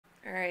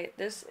Alright,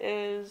 this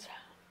is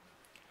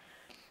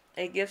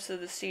a Gifts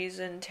of the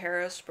Season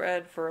tarot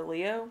spread for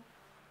Leo.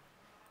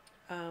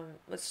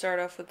 Let's start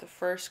off with the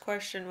first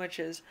question, which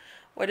is,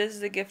 what is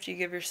the gift you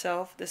give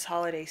yourself this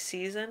holiday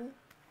season?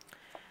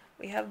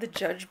 We have the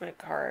Judgment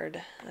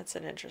card. That's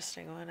an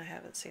interesting one. I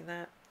haven't seen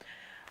that.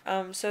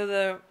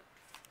 So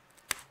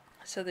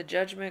the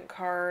Judgment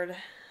card,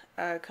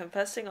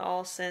 confessing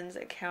all sins,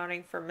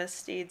 accounting for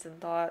misdeeds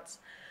and thoughts,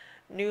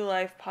 new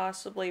life,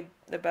 possibly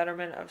the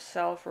betterment of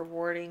self,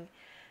 rewarding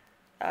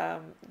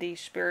the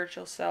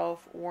spiritual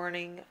self,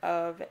 warning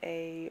of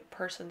a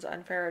person's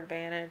unfair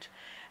advantage,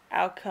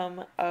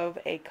 outcome of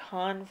a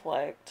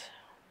conflict,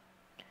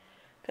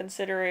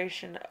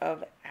 consideration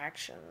of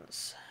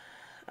actions.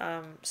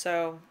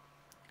 So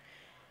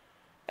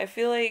I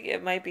feel like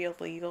it might be a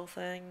legal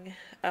thing.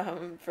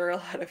 For a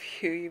lot of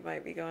you, you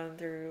might be going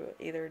through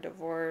either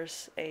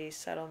divorce, a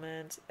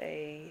settlement,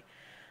 a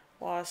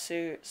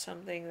lawsuit,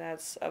 something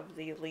that's of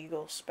the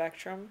legal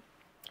spectrum.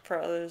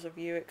 For others of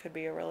you, it could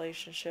be a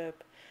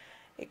relationship,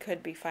 it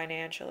could be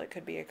financial, it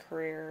could be a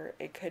career,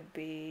 it could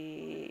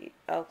be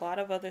a lot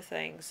of other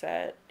things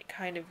that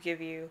kind of give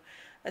you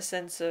a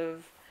sense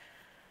of,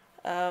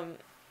 it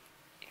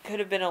could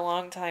have been a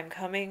long time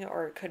coming,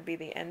 or it could be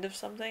the end of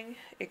something.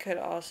 It could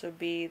also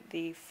be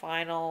the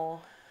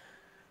final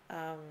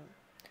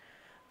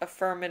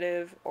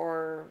affirmative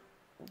or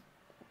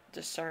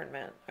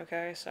discernment.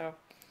 Okay, so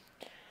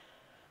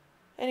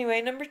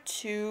anyway, number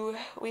 2,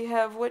 we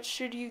have what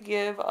should you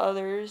give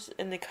others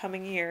in the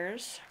coming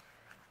years?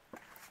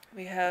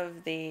 We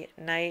have the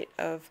Knight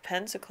of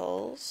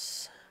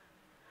Pentacles.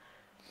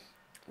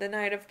 The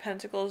Knight of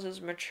Pentacles is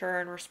mature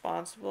and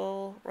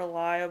responsible,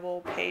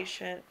 reliable,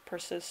 patient,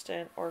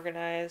 persistent,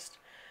 organized,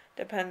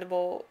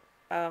 dependable,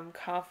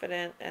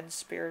 confident, and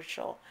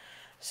spiritual.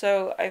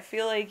 So I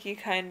feel like you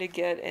kind of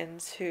get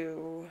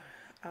into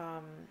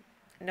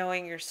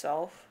knowing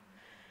yourself,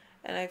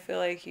 and I feel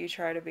like you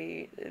try to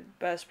be the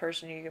best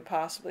person you can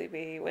possibly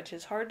be, which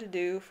is hard to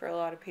do for a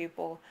lot of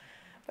people,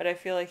 but I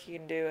feel like you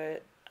can do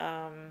it.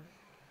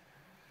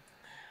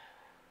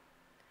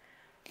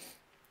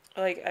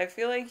 Like, I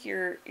feel like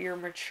you're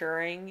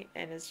maturing,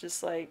 and it's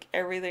just like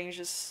everything's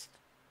just,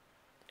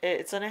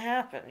 it's gonna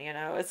happen, you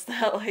know. It's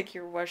not like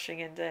you're rushing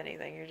into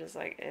anything. You're just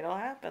like, it'll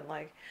happen.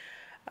 Like,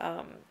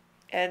 um,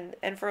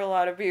 and for a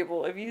lot of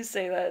people, if you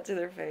say that to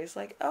their face,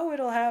 like, oh,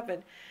 it'll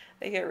happen,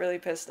 they get really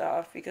pissed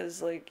off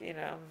because, like, you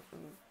know,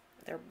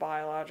 their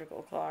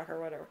biological clock or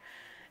whatever.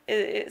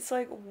 It's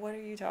like, what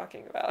are you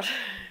talking about?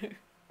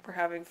 We're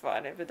having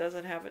fun. If it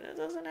doesn't happen, it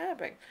doesn't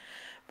happen.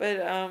 But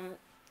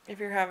if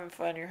you're having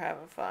fun, you're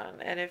having fun.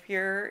 And if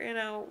you're, you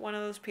know, one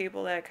of those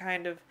people that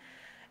kind of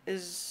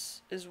is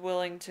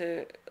willing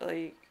to,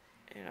 like,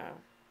 you know,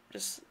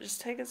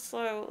 just take it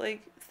slow.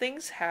 Like,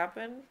 things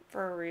happen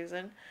for a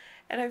reason.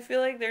 And I feel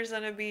like there's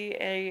going to be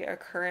a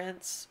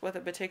occurrence with a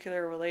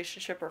particular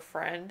relationship or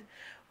friend,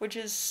 which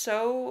is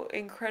so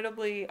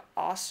incredibly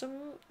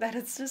awesome that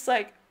it's just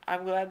like,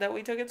 I'm glad that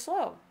we took it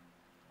slow.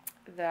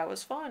 That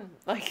was fun.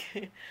 Like,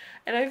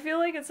 and I feel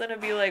like it's going to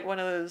be like one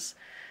of those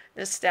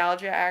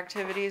nostalgia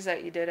activities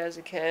that you did as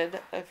a kid.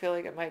 I feel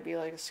like it might be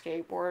like a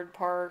skateboard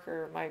park,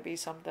 or it might be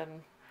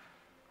something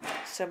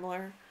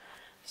similar.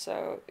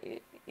 So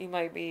you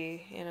might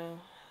be, you know,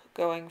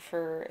 going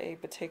for a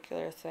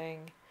particular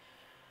thing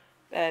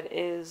that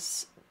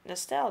is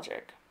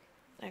nostalgic.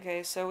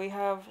 Okay, so we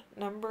have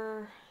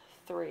number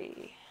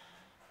 3.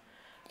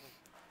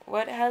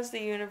 What has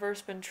the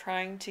universe been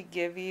trying to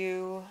give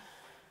you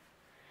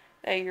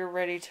that you're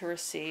ready to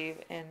receive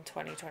in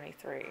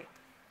 2023?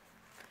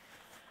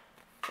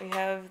 We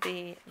have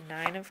the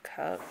Nine of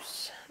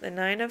Cups. The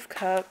Nine of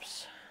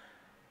Cups,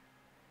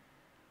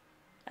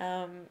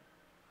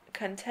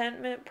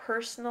 contentment,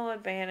 personal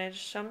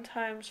advantage,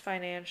 sometimes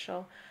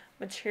financial,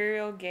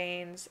 material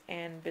gains,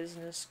 and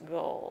business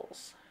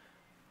goals.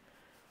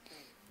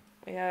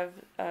 We have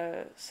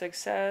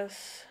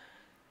success,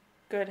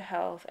 good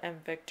health,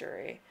 and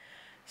victory.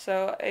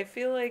 So I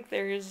feel like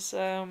there's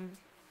a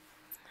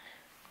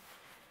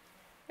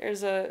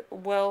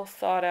well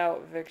thought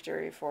out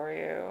victory for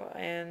you,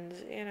 and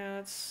you know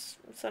it's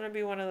gonna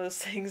be one of those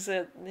things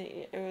that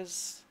it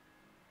was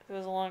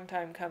a long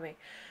time coming.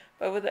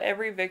 But with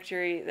every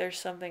victory, there's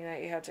something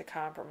that you have to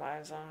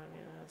compromise on.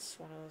 You know, it's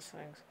one of those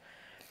things.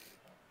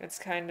 It's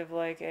kind of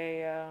like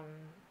a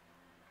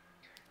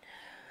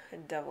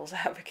devil's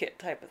advocate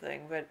type of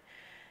thing, but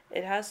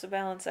it has to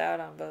balance out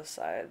on both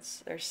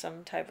sides. There's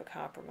some type of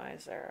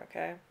compromise there,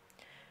 okay?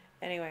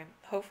 Anyway,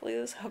 hopefully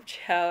this helped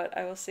you out.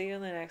 I will see you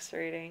in the next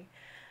reading.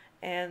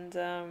 And,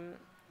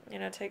 you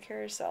know, take care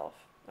of yourself.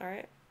 All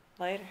right?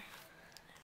 Later.